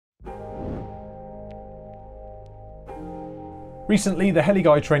Recently, the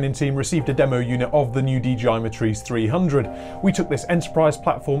heliguy training team received a demo unit of the new DJI Matrice 300. We took this enterprise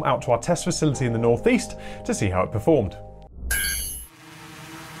platform out to our test facility in the northeast to see how it performed.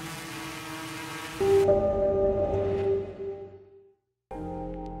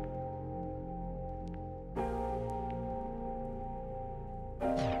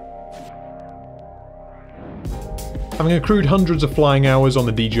 Having accrued hundreds of flying hours on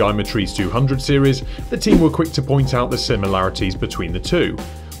the DJI Matrice 200 series, the team were quick to point out the similarities between the two.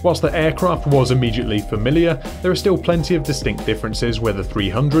 Whilst the aircraft was immediately familiar, there are still plenty of distinct differences where the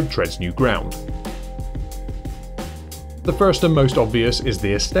 300 treads new ground. The first and most obvious is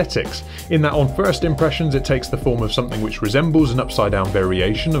the aesthetics, in that on first impressions it takes the form of something which resembles an upside-down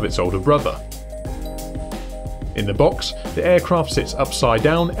variation of its older brother. In the box, the aircraft sits upside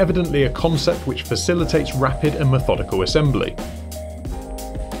down, evidently a concept which facilitates rapid and methodical assembly.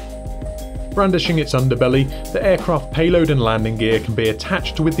 Brandishing its underbelly, the aircraft payload and landing gear can be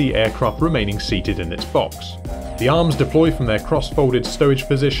attached with the aircraft remaining seated in its box. The arms deploy from their cross-folded stowage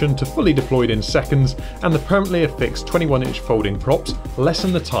position to fully deployed in seconds, and the permanently affixed 21-inch folding props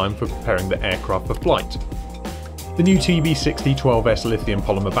lessen the time for preparing the aircraft for flight. The new TB6012S lithium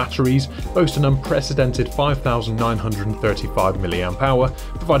polymer batteries boast an unprecedented 5,935 mAh,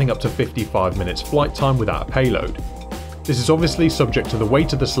 providing up to 55 minutes flight time without a payload. This is obviously subject to the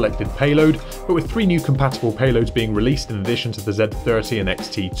weight of the selected payload, but with 3 new compatible payloads being released in addition to the Z30 and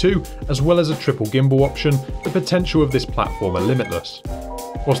XT2, as well as a triple gimbal option, the potential of this platform are limitless.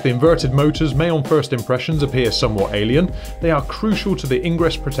 Whilst the inverted motors may on first impressions appear somewhat alien, they are crucial to the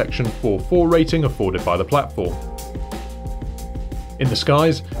ingress protection 4.4 rating afforded by the platform. In the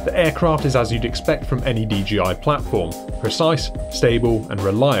skies, the aircraft is as you'd expect from any DJI platform, precise, stable and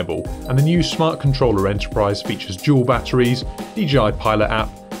reliable, and the new Smart Controller Enterprise features dual batteries, DJI Pilot app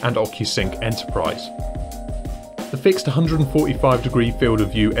and OcuSync Enterprise. The fixed 145-degree field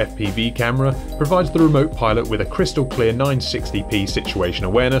of view FPV camera provides the remote pilot with a crystal clear 960p situation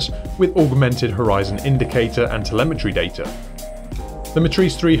awareness with augmented horizon indicator and telemetry data. The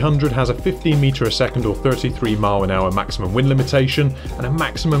Matrice 300 has a 15 meter a second or 33 mph maximum wind limitation and a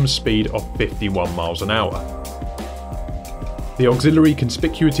maximum speed of 51 miles an hour. The auxiliary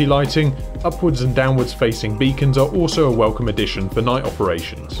conspicuity lighting, upwards and downwards facing beacons are also a welcome addition for night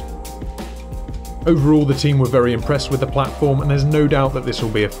operations. Overall, the team were very impressed with the platform, and there's no doubt that this will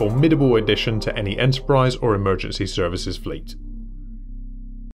be a formidable addition to any enterprise or emergency services fleet.